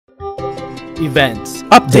events,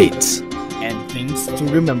 updates, and things to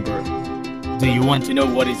remember. Do you want to know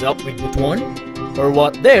what is up with Butuan? Or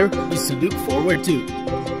what there is to look forward to?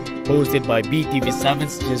 Hosted by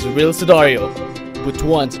BTV7's Jezreel Sudario,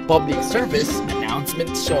 Butuan's public service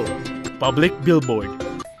announcement show. Public Billboard.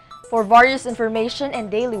 For various information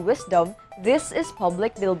and daily wisdom, this is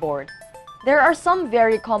Public Billboard. There are some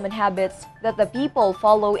very common habits that the people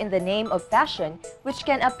follow in the name of fashion, which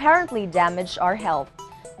can apparently damage our health.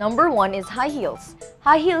 Number 1 is high heels.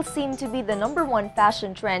 High heels seem to be the #1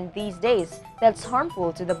 fashion trend these days that's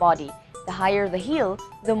harmful to the body. The higher the heel,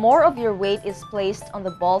 the more of your weight is placed on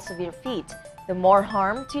the balls of your feet, the more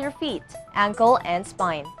harm to your feet, ankle, and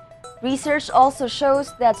spine. Research also shows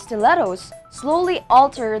that stilettos slowly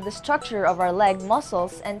alter the structure of our leg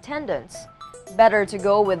muscles and tendons. Better to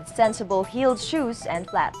go with sensible heeled shoes and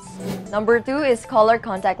flats. Number 2 is color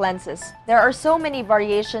contact lenses. There are so many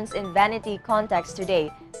variations in vanity contacts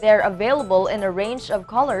today. They're available in a range of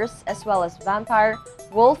colors as well as vampire,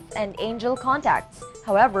 wolf, and angel contacts.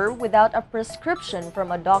 However, without a prescription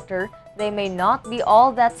from a doctor, they may not be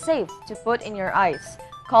all that safe to put in your eyes.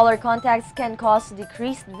 Color contacts can cause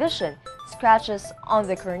decreased vision, scratches on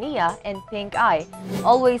the cornea, and pink eye.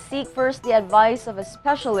 Always seek first the advice of a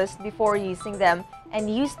specialist before using them and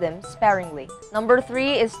use them sparingly. Number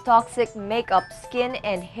 3 is toxic makeup, skin,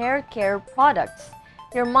 and hair care products.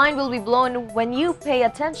 Your mind will be blown when you pay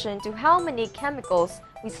attention to how many chemicals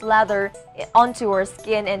we slather onto our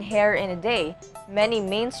skin and hair in a day. Many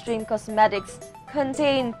mainstream cosmetics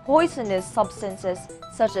contain poisonous substances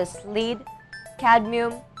such as lead,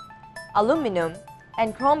 cadmium, aluminum,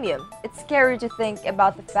 and chromium. It's scary to think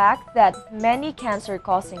about the fact that many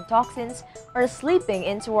cancer-causing toxins are sleeping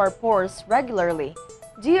into our pores regularly.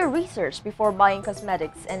 Do your research before buying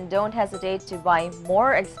cosmetics and don't hesitate to buy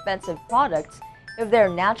more expensive products if they're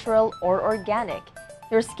natural or organic.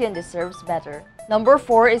 Your skin deserves better. Number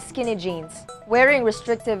 4 is skinny jeans. Wearing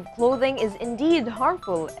restrictive clothing is indeed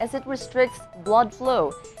harmful as it restricts blood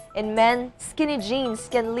flow. In men, skinny jeans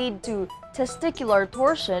can lead to testicular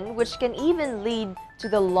torsion, which can even lead to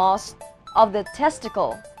the loss of the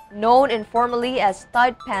testicle, known informally as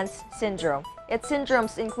tight pants syndrome. Its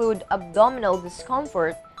symptoms include abdominal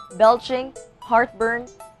discomfort, belching, heartburn,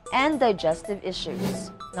 and digestive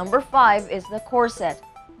issues. Number 5 is the corset.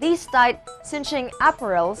 These tight, cinching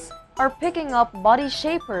apparels are picking up body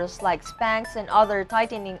shapers like Spanx and other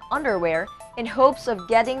tightening underwear in hopes of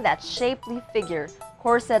getting that shapely figure.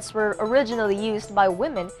 Corsets were originally used by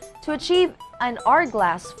women to achieve an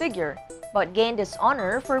hourglass figure, but gained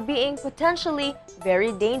dishonor for being potentially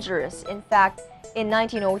very dangerous. In fact, in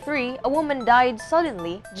 1903, a woman died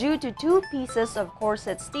suddenly due to 2 pieces of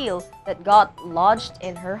corset steel that got lodged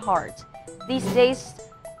in her heart. These days,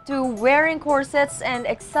 wearing corsets and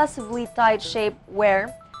excessively tight shape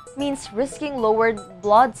wear means risking lowered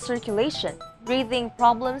blood circulation, breathing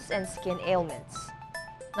problems, and skin ailments.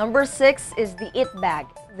 Number 6 is the it bag.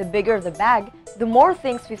 The bigger the bag, the more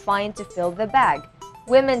things we find to fill the bag.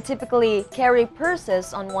 Women typically carry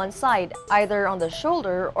purses on one side, either on the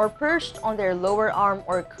shoulder or perched on their lower arm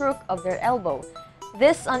or crook of their elbow.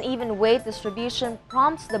 This uneven weight distribution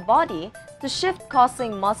prompts the body to shift,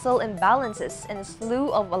 causing muscle imbalances and a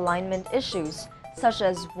slew of alignment issues, such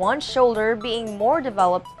as one shoulder being more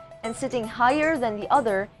developed and sitting higher than the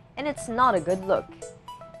other, and it's not a good look.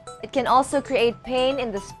 It can also create pain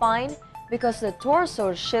in the spine because the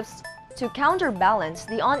torso shifts to counterbalance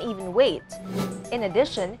the uneven weight. In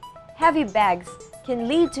addition, heavy bags can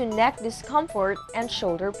lead to neck discomfort and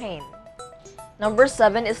shoulder pain. Number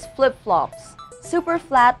 7 is flip-flops. Super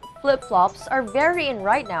flat flip-flops are very in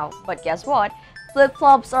right now, but guess what?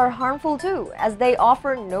 Flip-flops are harmful too, as they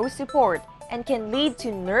offer no support and can lead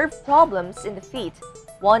to nerve problems in the feet.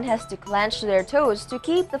 One has to clench their toes to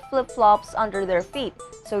keep the flip-flops under their feet,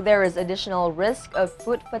 so there is additional risk of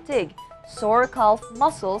foot fatigue, sore calf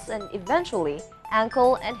muscles, and eventually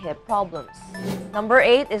ankle and hip problems. Number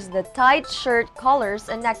 8 is the tight shirt collars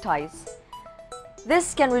and neckties.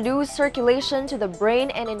 This can reduce circulation to the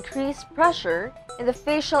brain and increase pressure in the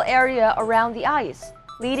facial area around the eyes,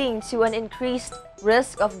 leading to an increased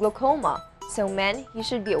risk of glaucoma. So men, you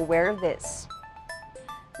should be aware of this.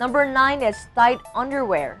 Number 9 is tight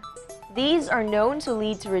underwear. These are known to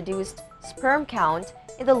lead to reduced sperm count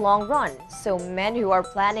in the long run, so men who are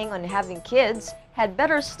planning on having kids had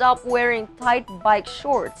better stop wearing tight bike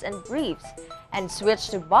shorts and briefs and switch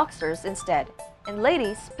to boxers instead. And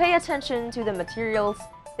ladies, pay attention to the materials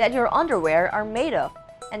that your underwear are made of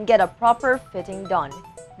and get a proper fitting done.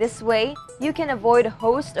 This way, you can avoid a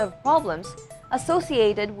host of problems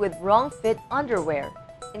associated with wrong fit underwear,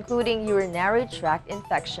 including urinary tract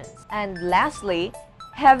infections. And lastly,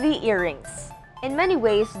 Heavy earrings. In many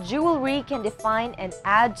ways, jewelry can define and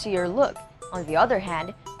add to your look. On the other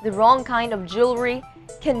hand, the wrong kind of jewelry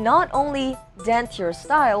can not only dent your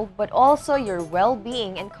style, but also your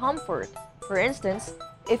well-being and comfort. For instance,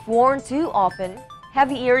 if worn too often,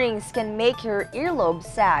 heavy earrings can make your earlobes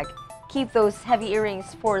sag. Keep those heavy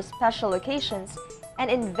earrings for special occasions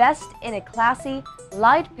and invest in a classy,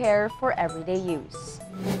 light pair for everyday use.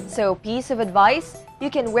 So, piece of advice, you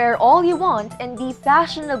can wear all you want and be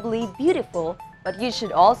fashionably beautiful, but you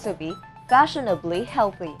should also be fashionably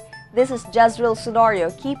healthy. This is Jezreel Sudario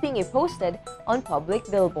keeping you posted on Public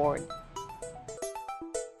Billboard.